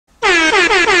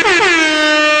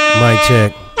Mic check.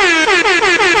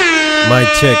 Mic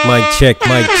check, mic check,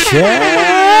 mic check.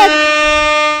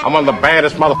 I'm one of the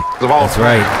baddest motherfuckers of all. That's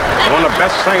right. One of the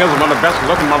best singers, one of the best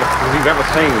looking motherfuckers you've ever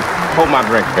seen. Hold my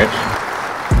drink,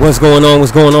 bitch. What's going on?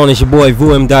 What's going on? It's your boy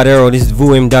VuM.Arrow. This is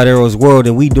VuM.Arrow's world,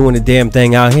 and we doing the damn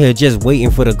thing out here, just waiting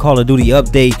for the Call of Duty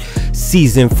update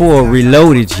Season 4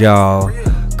 Reloaded, y'all.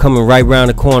 Coming right around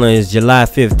the corner is July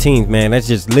 15th, man. That's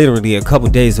just literally a couple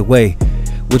days away.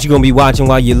 What you're gonna be watching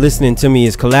while you're listening to me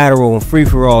is Collateral and Free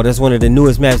For All. That's one of the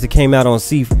newest maps that came out on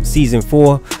Season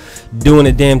 4. Doing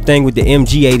the damn thing with the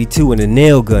MG82 and the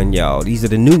nail gun, y'all. These are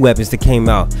the new weapons that came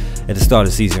out at the start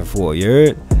of Season 4, you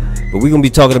heard? But we're gonna be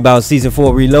talking about Season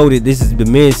 4 Reloaded. This is the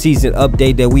mid-season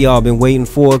update that we all been waiting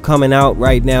for. Coming out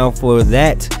right now for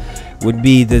that would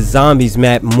be the Zombies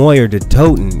map, Moyer de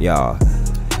Toten, y'all.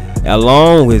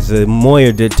 Along with the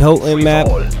Moyer de Toten map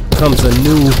comes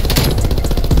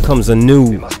a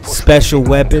new special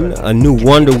weapon, a new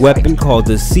wonder weapon called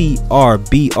the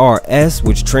CRBRS,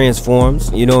 which transforms,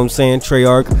 you know what I'm saying?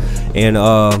 Treyarch and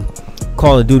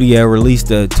Call of Duty released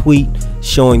a tweet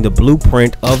showing the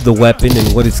blueprint of the weapon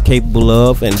and what it's capable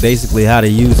of and basically how to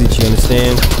use it, you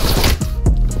understand?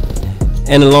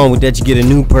 And along with that, you get a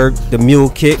new perk, the Mule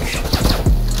Kick,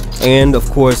 and of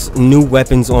course new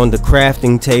weapons on the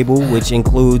crafting table, which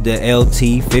include the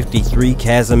LT-53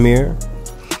 Casimir,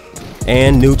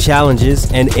 and new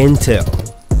challenges and intel.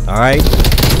 Alright,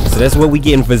 so that's what we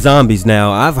getting for Zombies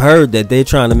now. I've heard that they're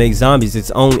trying to make Zombies its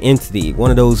own entity,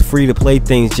 one of those free to play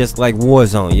things just like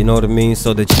Warzone, you know what I mean,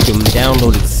 so that you can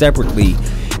download it separately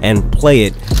and play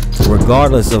it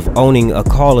regardless of owning a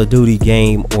Call of Duty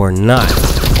game or not,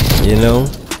 you know.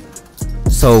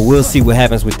 So we'll see what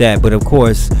happens with that. But of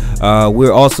course,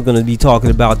 we're also going to be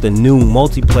talking about the new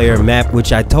multiplayer map,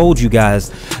 which I told you guys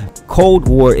Cold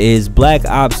War is Black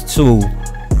Ops 2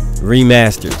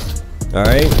 remastered. All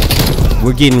right,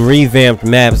 we're getting revamped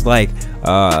maps like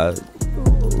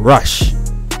Rush,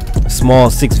 small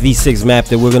 6v6 map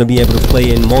that we're going to be able to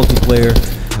play in multiplayer,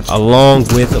 along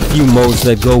with a few modes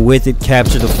that go with it: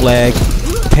 Capture the Flag,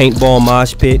 Paintball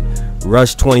Mosh Pit,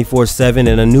 Rush 24/7,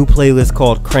 and a new playlist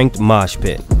called Cranked Mosh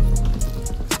Pit.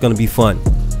 It's going to be fun.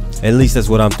 At least that's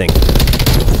what I'm thinking.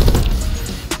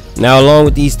 Now, along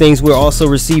with these things, we're also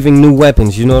receiving new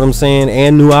weapons, you know what I'm saying,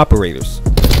 and new operators.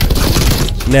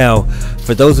 Now,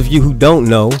 for those of you who don't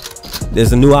know,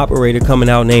 there's a new operator coming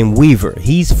out named Weaver.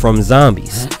 He's from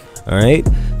Zombies. Alright,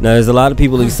 now there's a lot of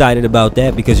people excited about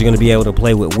that because you're going to be able to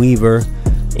play with Weaver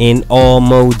in all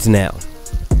modes now.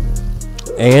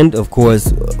 And, of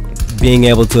course, being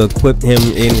able to equip him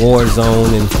in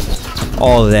Warzone and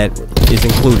all of that is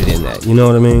included in that, you know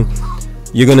what I mean?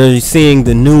 You're going to be seeing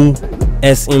the new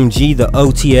SMG, the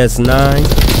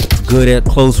OTS-9, good at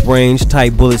close range,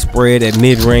 tight bullet spread at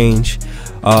mid range,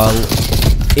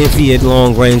 iffy at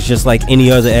long range, just like any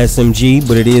other SMG,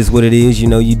 but it is what it is. You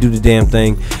know, you do the damn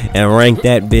thing and rank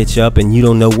that bitch up, and you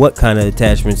don't know what kind of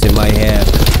attachments it might have.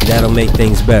 That'll make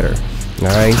things better.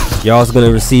 Alright, you're also going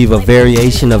to receive a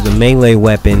variation of the melee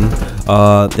weapon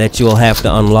that you'll have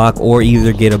to unlock or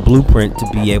either get a blueprint to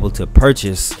be able to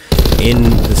purchase in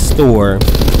the store,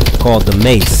 called the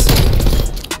Mace.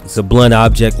 It's a blunt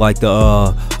object like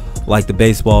the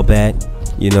baseball bat,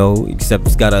 you know, except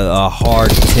it's got a hard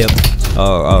tip,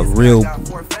 a real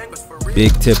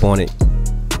big tip on it.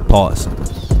 Pause.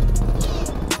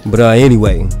 But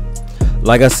anyway,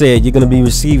 like I said, you're gonna be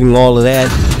receiving all of that,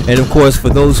 and of course, for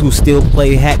those who still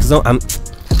play Hack Zone,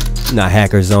 not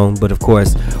Hacker Zone, but of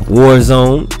course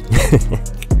Warzone.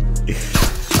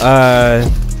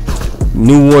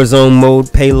 New Warzone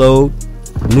mode, payload,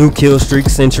 new kill streak,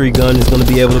 sentry gun is going to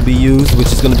be able to be used, which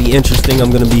is going to be interesting. I'm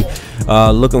going to be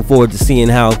looking forward to seeing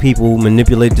how people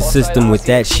manipulate the system with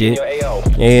that shit.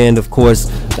 And of course,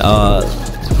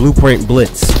 Blueprint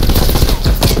Blitz,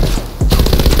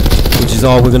 which is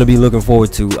all we're going to be looking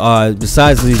forward to.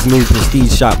 Besides these new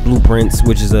Prestige Shot blueprints,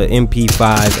 which is a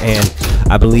MP5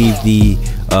 and I believe the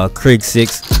Krig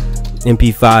 6.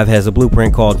 MP5 has a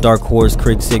blueprint called Dark Horse.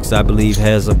 Krig 6, I believe,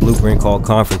 has a blueprint called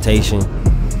Confrontation.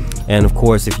 And of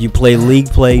course, if you play League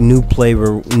Play, new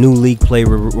League Play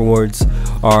rewards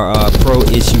are pro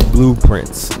issue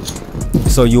blueprints.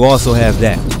 So you also have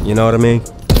that. You know what I mean?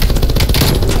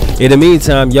 In the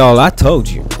meantime, y'all, I told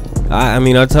you.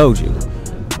 I told you.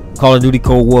 Call of Duty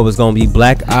Cold War was gonna be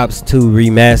Black Ops 2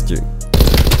 remastered.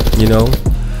 You know,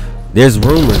 there's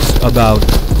rumors about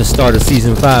the start of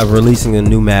Season 5 releasing a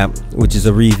new map, which is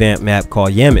a revamped map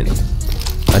called Yemen,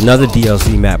 another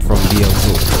DLC map from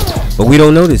BO2, but we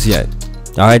don't know this yet.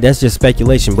 Alright, that's just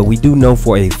speculation, but we do know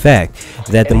for a fact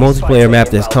that the multiplayer map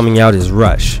that's coming out is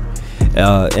Rush,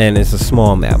 and it's a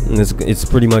small map, and it's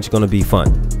pretty much going to be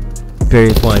fun.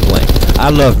 Period, point blank. I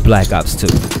loved Black Ops 2.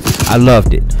 I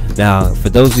loved it. Now, for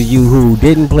those of you who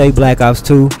didn't play Black Ops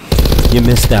 2, you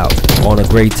missed out on a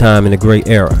great time in a great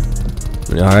era.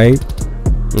 Alright?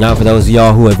 Now, for those of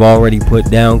y'all who have already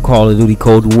put down Call of Duty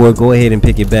Cold War, go ahead and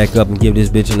pick it back up and give this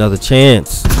bitch another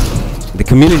chance. The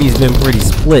community's been pretty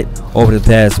split over the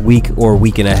past week or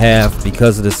week and a half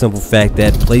because of the simple fact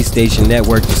that PlayStation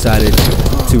Network decided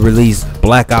to release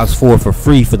Black Ops 4 for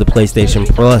free for the PlayStation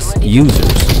Plus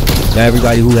users. Now,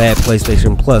 everybody who had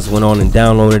PlayStation Plus went on and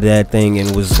downloaded that thing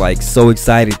and was like so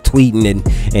excited, tweeting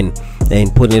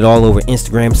and putting it all over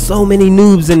Instagram. So many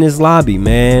noobs in this lobby,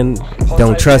 man.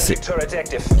 Don't trust it.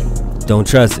 Don't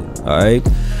trust it. All right.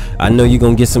 I know you're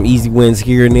gonna get some easy wins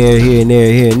here and there, here and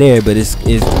there, here and there, but it's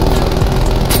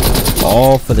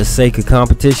all for the sake of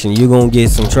competition. You're gonna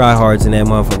get some tryhards in that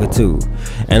motherfucker too,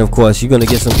 and of course you're gonna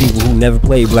get some people who never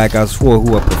played Black Ops 4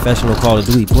 who are professional Call of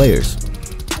Duty players.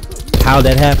 How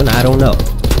that happened, I don't know.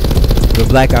 But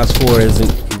Black Ops 4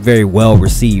 isn't very well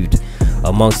received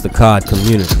amongst the COD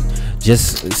community,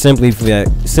 just simply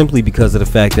because of the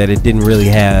fact that it didn't really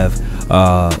have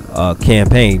a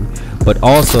campaign, but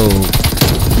also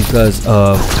because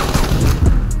of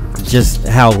just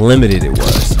how limited it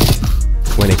was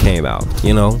when it came out.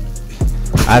 You know,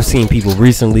 I've seen people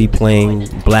recently playing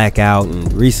Blackout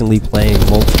and recently playing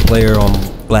multiplayer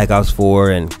on Black Ops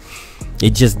 4, and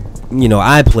it just, you know,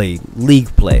 I played League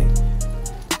Play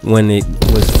when it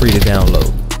was free to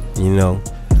download. You know,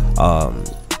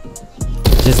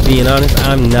 just being honest,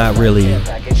 I'm not really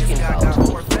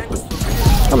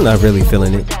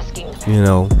feeling it. You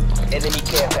know,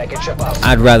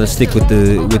 I'd rather stick with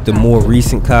the more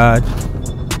recent COD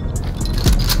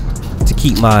to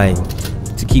keep my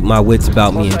wits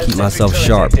about me and keep myself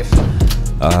sharp.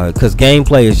 Cause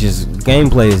gameplay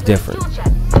is different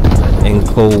in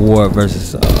Cold War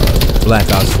versus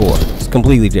Black Ops 4. It's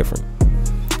completely different.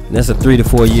 And that's a 3 to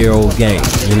 4 year old game.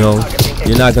 You know,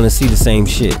 you're not gonna see the same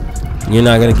shit. You're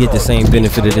not gonna get the same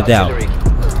benefit of the doubt.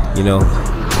 You know.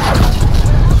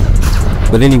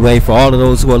 But anyway, for all of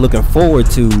those who are looking forward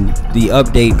to the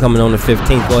update coming on the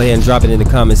 15th, go ahead and drop it in the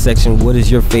comment section. What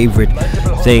is your favorite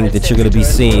thing that you're going to be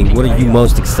seeing? What are you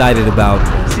most excited about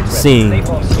seeing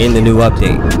in the new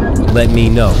update? Let me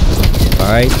know.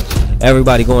 Alright?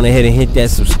 Everybody going ahead and hit that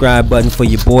subscribe button for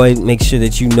your boy. Make sure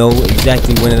that you know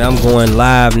exactly when I'm going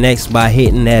live next by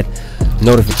hitting that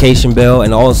notification bell.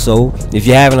 And also, if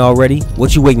you haven't already,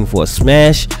 what you waiting for?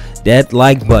 Smash that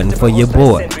like button for your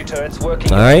boy.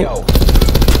 Alright?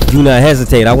 Do not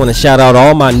hesitate. I want to shout out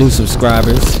all my new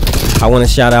subscribers. I want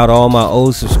to shout out all my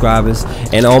old subscribers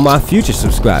and all my future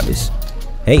subscribers.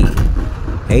 Hey,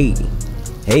 hey,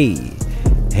 hey,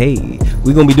 hey.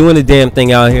 We're going to be doing the damn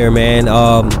thing out here, man.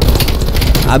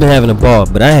 I've been having a ball,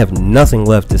 but I have nothing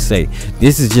left to say.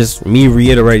 This is just me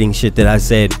reiterating shit that I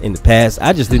said in the past.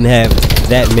 I just didn't have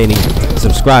that many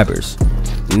subscribers.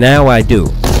 Now I do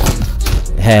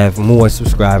have more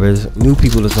subscribers, new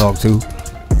people to talk to.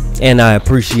 And I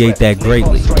appreciate that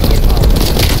greatly,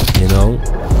 you know.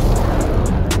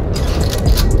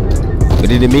 But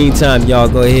in the meantime, y'all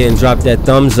go ahead and drop that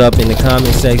thumbs up in the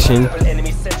comment section.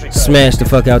 Smash the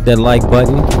fuck out that like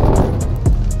button.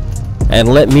 And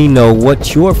let me know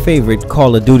what your favorite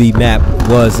Call of Duty map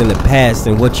was in the past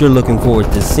and what you're looking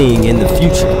forward to seeing in the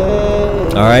future.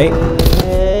 Alright?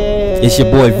 It's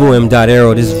your boy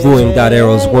Vuim.Arrow. This is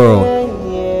Vuim.Arrow's world.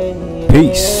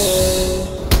 Peace.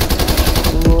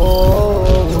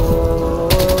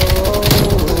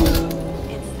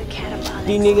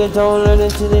 These niggas don't learn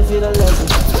until they feel the lesson.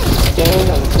 Staring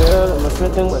on the girl on my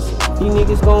Smith & Wesson. These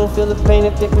niggas gon' feel the pain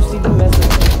if they perceive the message.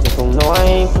 They gon' know I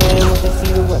ain't playing when they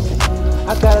see the weapon.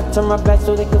 I gotta turn my back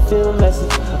so they can feel the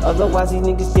message. Otherwise these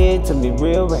niggas dead to me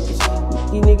real records.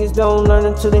 These niggas don't learn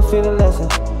until they feel the lesson.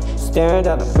 Staring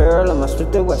down the barrel of my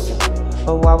Smith & Wesson.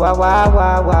 Oh why. Oh why.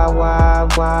 Oh why.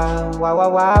 Oh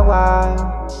why.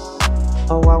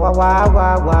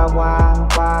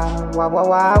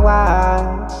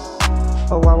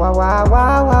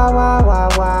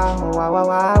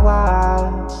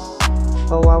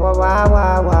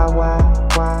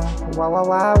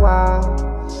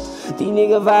 These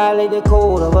niggas violate the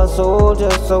code of a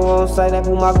soldier. So on sight, I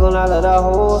pull my gun out of the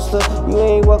holster. You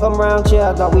ain't welcome round here,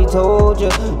 I thought we told you.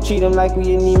 Treat them like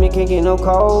we anemic, can't get no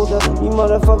colder. You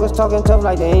motherfuckers talking tough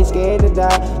like they ain't scared to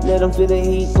die. Let him feel the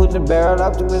heat, put the barrel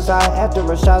up to his eye. After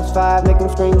a shot's fired, make him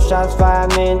scream shots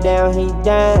fired. Man down, he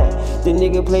dying. The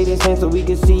nigga played his hand so we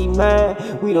could see mine.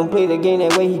 We don't play the game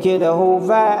that way, he killed the whole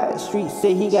vibe. Streets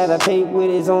say he gotta pay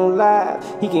with his own life.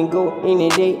 He can go any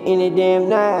day, any damn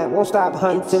night. Won't stop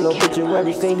hunting till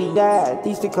obituary say he died.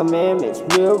 These the commandments,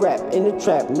 real rap in the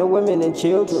trap. No women and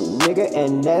children, nigga,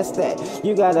 and that's that.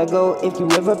 You gotta go if you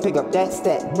ever pick up that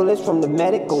stat. Bullets from the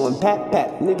medic going pat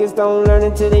pat. Niggas don't learn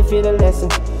until they feel the lesson.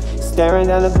 Staring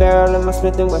down the barrel of my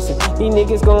Smith & Wesson. These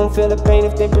niggas gon' feel the pain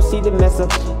if they proceed to mess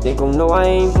up. They gon' know I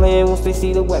ain't playing once they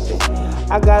see the weapon.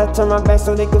 I gotta turn my back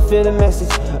so they can feel the message.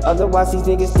 Otherwise these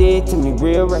niggas dead to me,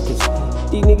 real records.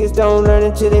 These niggas don't learn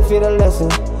until they feel the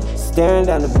lesson. Staring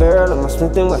down the barrel of my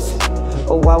Smith & Wesson.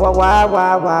 Oh why why why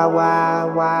why why why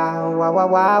why why why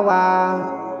why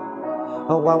why.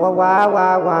 Oh why why why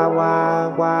why why why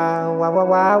why why why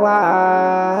why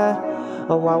why.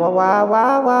 Oh why why why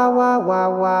why why why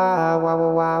why why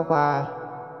why why why.